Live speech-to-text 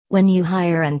When you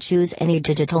hire and choose any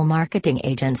digital marketing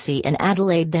agency in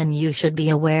Adelaide, then you should be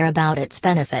aware about its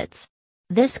benefits.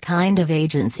 This kind of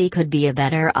agency could be a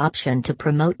better option to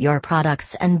promote your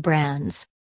products and brands.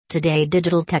 Today,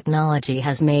 digital technology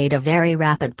has made a very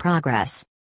rapid progress.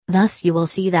 Thus, you will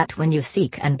see that when you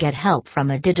seek and get help from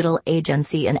a digital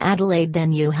agency in Adelaide,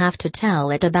 then you have to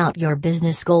tell it about your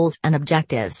business goals and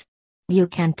objectives. You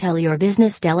can tell your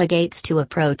business delegates to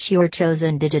approach your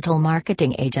chosen digital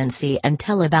marketing agency and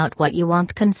tell about what you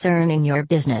want concerning your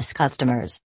business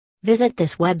customers. Visit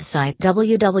this website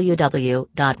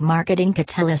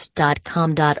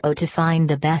www.marketingcatalyst.com.au to find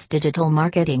the best digital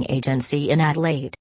marketing agency in Adelaide.